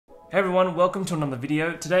Hey everyone, welcome to another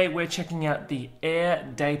video. Today we're checking out the Aer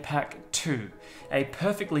Day Pack 2, a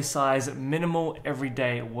perfectly sized, minimal,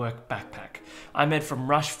 everyday work backpack. I'm Ed from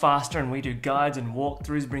Rushfaster and we do guides and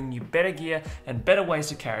walkthroughs bringing you better gear and better ways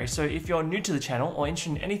to carry. So if you're new to the channel or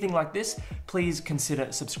interested in anything like this, please consider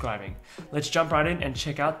subscribing. Let's jump right in and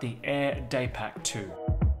check out the Aer Day Pack 2.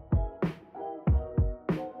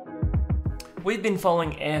 We've been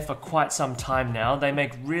following Aer for quite some time now. They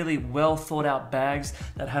make really well thought out bags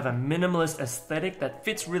that have a minimalist aesthetic that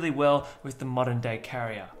fits really well with the modern day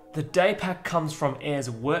carrier. The Day Pack comes from Aer's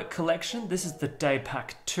work collection. This is the Day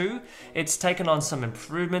Pack 2. It's taken on some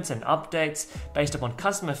improvements and updates based upon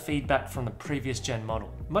customer feedback from the previous gen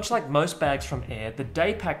model. Much like most bags from Aer, the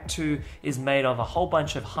Day Pack 2 is made of a whole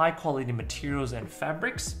bunch of high quality materials and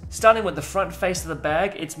fabrics. Starting with the front face of the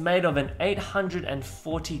bag, it's made of an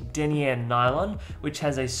 840 denier nylon, which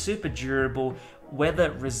has a super durable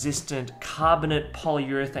weather-resistant carbonate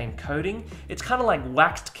polyurethane coating. It's kind of like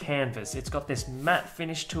waxed canvas. It's got this matte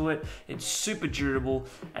finish to it. It's super durable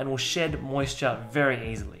and will shed moisture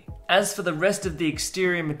very easily. As for the rest of the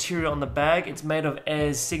exterior material on the bag, it's made of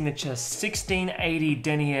Aer's signature 1680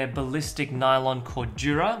 denier ballistic nylon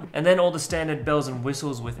cordura, and then all the standard bells and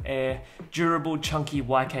whistles with Aer, durable chunky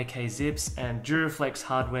YKK zips, and Duraflex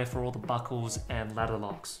hardware for all the buckles and ladder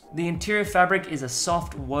locks. The interior fabric is a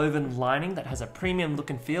soft woven lining that has a premium look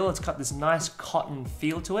and feel. It's got this nice cotton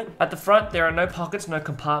feel to it. At the front, there are no pockets, no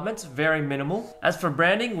compartments, very minimal. As for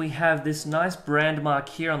branding, we have this nice brand mark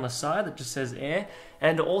here on the side that just says Aer.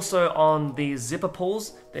 And also on the zipper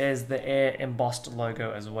pulls, there's the Aer embossed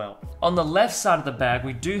logo as well. On the left side of the bag,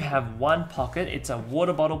 we do have one pocket. It's a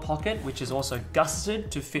water bottle pocket, which is also gusseted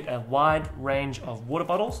to fit a wide range of water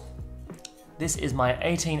bottles. This is my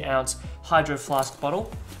 18-ounce hydro flask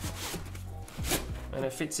bottle. And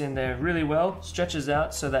it fits in there really well, stretches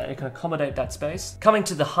out so that it can accommodate that space. Coming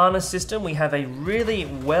to the harness system, we have a really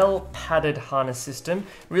well padded harness system,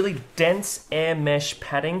 really dense air mesh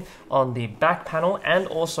padding on the back panel and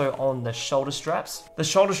also on the shoulder straps. The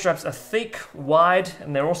shoulder straps are thick, wide,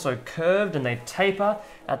 and they're also curved and they taper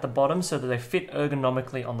at the bottom so that they fit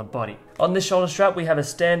ergonomically on the body. On this shoulder strap, we have a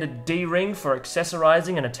standard D-ring for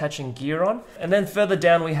accessorizing and attaching gear on. And then further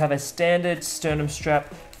down, we have a standard sternum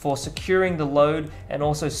strap for securing the load and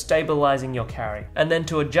also stabilizing your carry. And then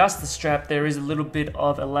to adjust the strap, there is a little bit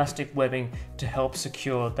of elastic webbing to help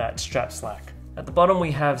secure that strap slack. At the bottom,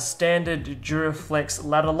 we have standard Duraflex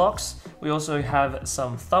ladder locks. We also have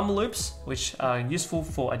some thumb loops, which are useful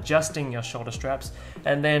for adjusting your shoulder straps,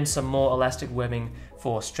 and then some more elastic webbing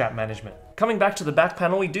for strap management. Coming back to the back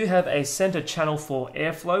panel, we do have a center channel for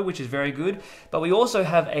airflow, which is very good, but we also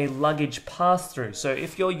have a luggage pass-through. So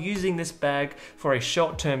if you're using this bag for a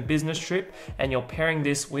short-term business trip and you're pairing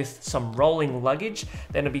this with some rolling luggage,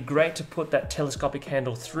 then it'd be great to put that telescopic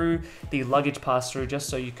handle through the luggage pass-through just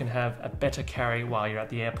so you can have a better carry while you're at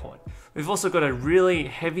the airport. We've also got a really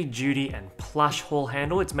heavy-duty and plush haul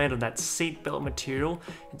handle. It's made of that seatbelt material.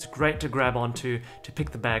 It's great to grab onto to pick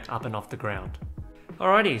the bag up and off the ground.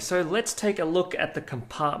 Alrighty, so let's take a look at the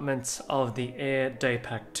compartments of the Aer Day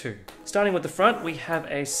Pack 2. Starting with the front, we have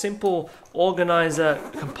a simple organizer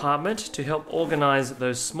compartment to help organize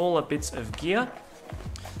those smaller bits of gear.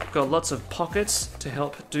 We've got lots of pockets to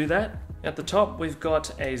help do that. At the top, we've got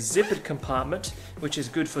a zippered compartment, which is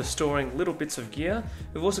good for storing little bits of gear.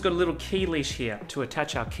 We've also got a little key leash here to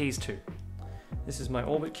attach our keys to. This is my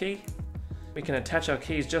Orbit key. We can attach our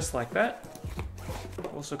keys just like that.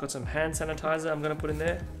 Also got some hand sanitizer I'm going to put in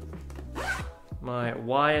there. My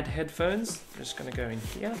wired headphones, just going to go in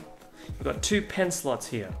here. We've got two pen slots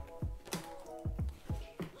here.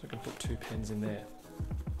 So I can put two pens in there.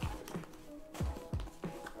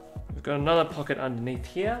 We've got another pocket underneath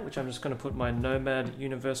here, which I'm just going to put my Nomad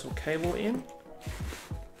universal cable in.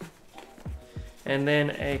 And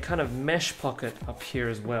then a kind of mesh pocket up here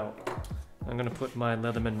as well. I'm going to put my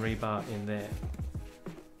Leatherman rebar in there.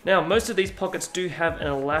 Now, most of these pockets do have an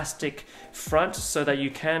elastic front so that you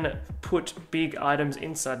can put big items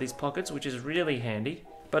inside these pockets, which is really handy.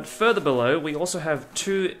 But further below, we also have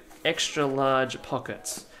two extra large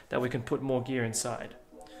pockets that we can put more gear inside.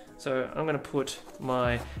 So I'm going to put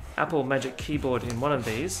my Apple Magic Keyboard in one of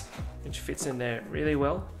these, which fits in there really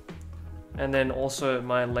well. And then also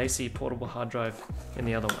my Lacy portable hard drive in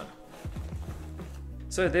the other one.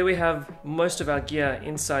 So there we have most of our gear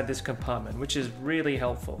inside this compartment, which is really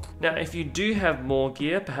helpful. Now, if you do have more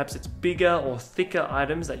gear, perhaps it's bigger or thicker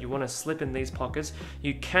items that you want to slip in these pockets,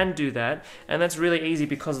 you can do that. And that's really easy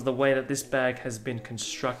because of the way that this bag has been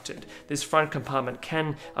constructed. This front compartment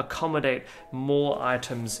can accommodate more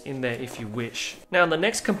items in there if you wish. Now, the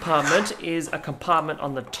next compartment is a compartment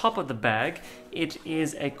on the top of the bag. It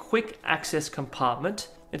is a quick access compartment.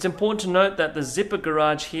 It's important to note that the zipper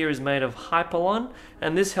garage here is made of Hypalon,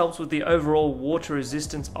 and this helps with the overall water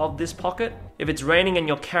resistance of this pocket. If it's raining and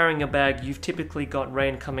you're carrying a bag, you've typically got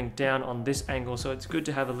rain coming down on this angle, so it's good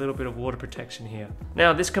to have a little bit of water protection here.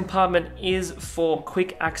 Now, this compartment is for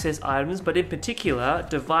quick access items, but in particular,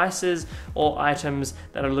 devices or items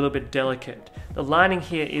that are a little bit delicate. The lining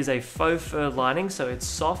here is a faux fur lining, so it's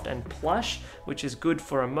soft and plush, which is good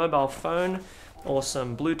for a mobile phone or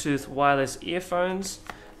some Bluetooth wireless earphones.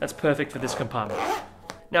 That's perfect for this compartment.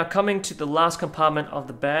 Now, coming to the last compartment of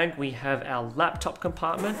the bag, we have our laptop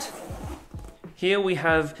compartment. Here we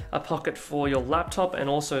have a pocket for your laptop and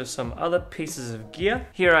also some other pieces of gear.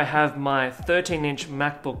 Here I have my 13-inch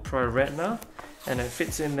MacBook Pro Retina, and it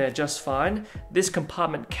fits in there just fine. This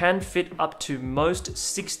compartment can fit up to most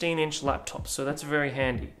 16-inch laptops, so that's very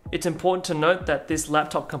handy. It's important to note that this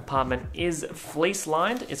laptop compartment is fleece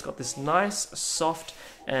lined. It's got this nice, soft,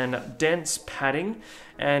 and dense padding,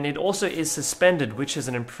 and it also is suspended, which is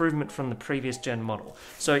an improvement from the previous gen model.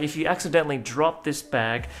 So if you accidentally drop this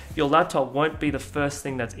bag, your laptop won't be the first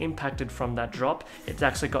thing that's impacted from that drop. It's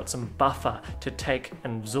actually got some buffer to take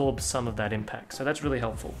and absorb some of that impact, so that's really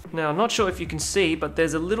helpful. Now, I'm not sure if you can see, but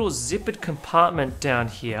there's a little zippered compartment down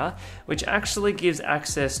here which actually gives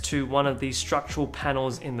access to one of these structural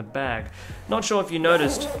panels in the bag. Not sure if you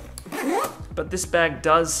noticed, but this bag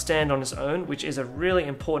does stand on its own, which is a really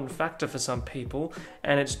important factor for some people,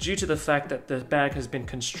 and it's due to the fact that the bag has been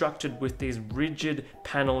constructed with these rigid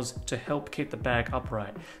panels to help keep the bag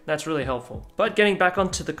upright. That's really helpful. But getting back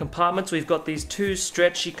onto the compartments, we've got these two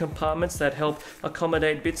stretchy compartments that help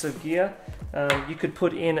accommodate bits of gear. You could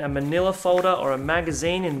put in a manila folder or a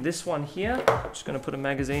magazine in this one here. I'm just going to put a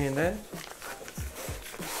magazine in there.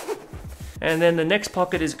 And then the next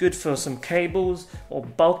pocket is good for some cables or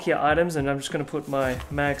bulkier items, and I'm just going to put my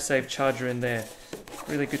MagSafe charger in there.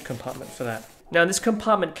 Really good compartment for that. Now, this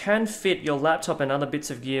compartment can fit your laptop and other bits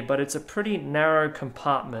of gear, but it's a pretty narrow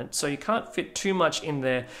compartment, so you can't fit too much in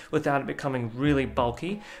there without it becoming really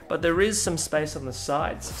bulky, but there is some space on the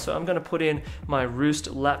sides. So I'm going to put in my Roost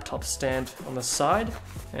laptop stand on the side,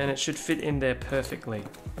 and it should fit in there perfectly.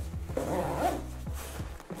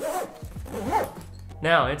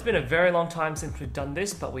 Now, it's been a very long time since we've done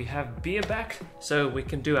this, but we have beer back, so we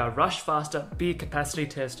can do our Rushfaster beer capacity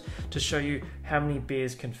test to show you how many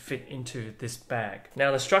beers can fit into this bag.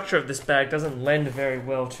 Now, the structure of this bag doesn't lend very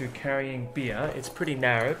well to carrying beer. It's pretty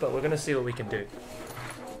narrow, but we're going to see what we can do.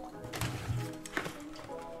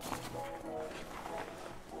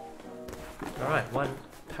 Alright, 1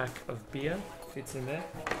 pack of beer fits in there.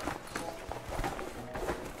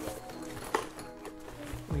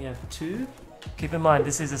 We have 2. Keep in mind,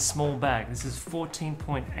 this is a small bag. This is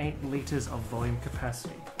 14.8 litres of volume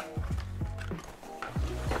capacity.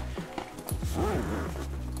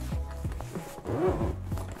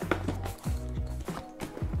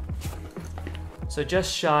 So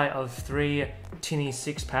just shy of 3 tinny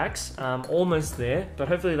 6-packs, almost there, but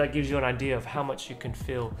hopefully that gives you an idea of how much you can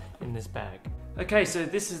fill in this bag. Okay, so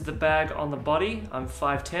this is the bag on the body. I'm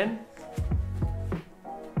 5'10".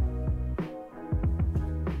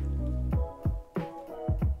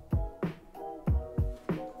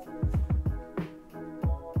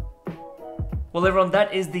 Well everyone,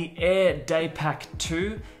 that is the Aer Day Pack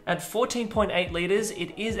 2. At 14.8 litres,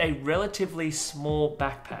 it is a relatively small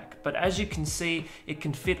backpack, but as you can see, it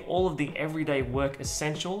can fit all of the everyday work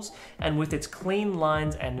essentials, and with its clean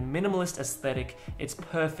lines and minimalist aesthetic, it's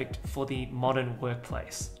perfect for the modern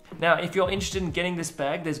workplace. Now, if you're interested in getting this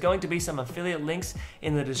bag, there's going to be some affiliate links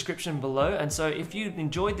in the description below, and so if you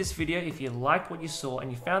enjoyed this video, if you liked what you saw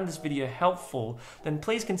and you found this video helpful, then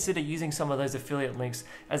please consider using some of those affiliate links,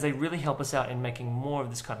 as they really help us out in making more of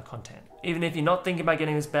this kind of content. Even if you're not thinking about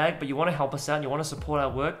getting this bag, but you want to help us out and you want to support our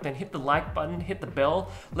work, then hit the like button, hit the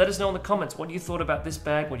bell, let us know in the comments what you thought about this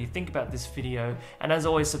bag, what you think about this video, and as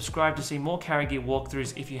always, subscribe to see more carry gear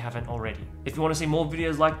walkthroughs if you haven't already. If you want to see more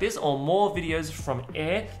videos like this or more videos from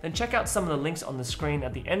Aer, then check out some of the links on the screen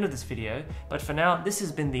at the end of this video. But for now, this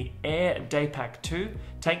has been the Aer Day Pack 2.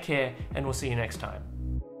 Take care, and we'll see you next time.